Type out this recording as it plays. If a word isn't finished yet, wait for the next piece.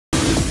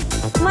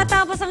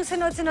Matapos ang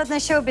sunod-sunod na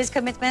showbiz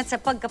commitment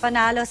sa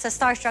pagkapanalo sa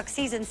Starstruck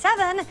Season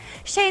 7,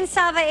 Shayne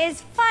Sava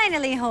is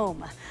finally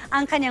home.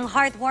 Ang kanyang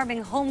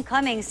heartwarming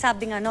homecoming sa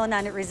Binganon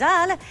ni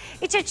Rizal,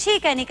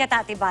 ichachika ni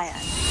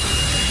Katatibayan.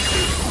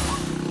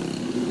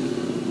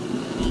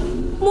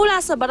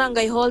 Mula sa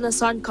barangay hall ng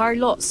San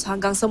Carlos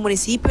hanggang sa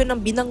munisipyo ng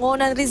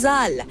Binangonan,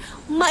 Rizal,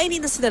 mainit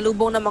na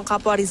sinalubong ng mga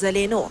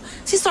kapwa-Rizaleño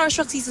si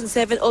Starstruck Season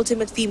 7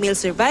 Ultimate Female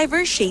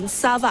Survivor Shayne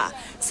Sava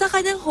sa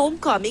kanyang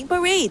homecoming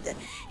parade.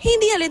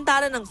 Hindi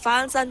alintana ng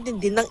fans ang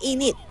tindin ng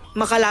init.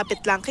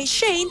 Makalapit lang kay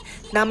Shayne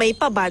na may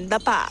pabanda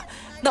pa.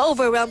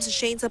 Na-overwhelm si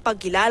Shayne sa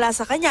pagkilala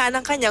sa kanya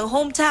ng kanyang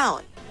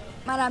hometown.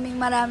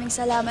 Maraming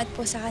salamat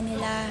po sa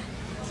kanila.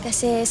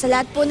 Kasi sa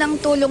lahat po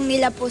ng tulong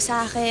nila po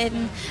sa akin,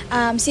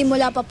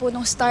 simula pa po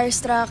nung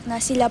Starstruck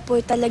na sila po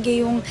talaga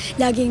yung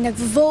laging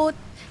nag-vote,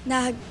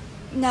 na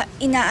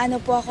inaano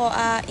po ako,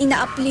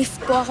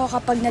 ina-uplift po ako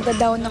kapag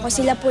nadadown ako.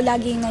 Sila po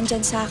laging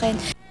nandyan sa akin.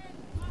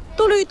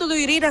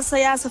 Tuloy-tuloy rin ang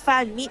saya sa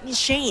fan meet ni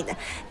Shayne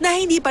na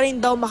hindi pa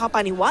rin daw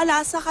makapaniwala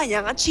sa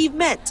kanyang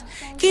achievement.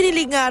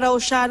 Kinilig nga raw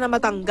siya na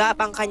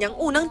matanggap ang kanyang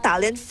unang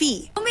talent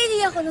fee.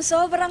 Umili ako ng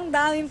sobrang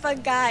daming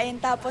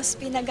pagkain tapos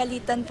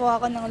pinagalitan po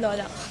ako ng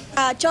lola ko.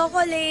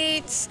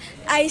 Chocolates,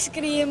 ice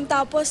cream,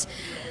 tapos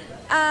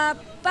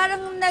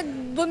parang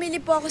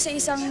bumili po ako sa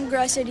isang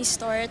grocery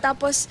store.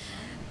 Tapos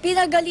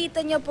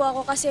pinagalitan niya po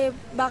ako kasi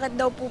bakit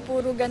daw po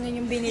puro ganun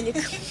yung binili ko.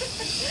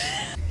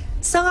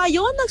 Sa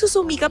ngayon,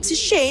 nagsusumikap si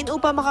Shayne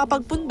upang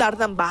makapagpundar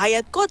ng bahay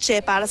at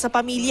kotse para sa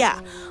pamilya.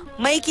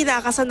 May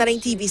kinakasan na ring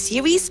TV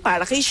series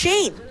para kay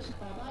Shayne.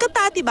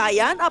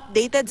 Katatibayan,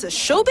 updated sa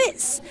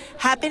showbiz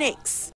happenings.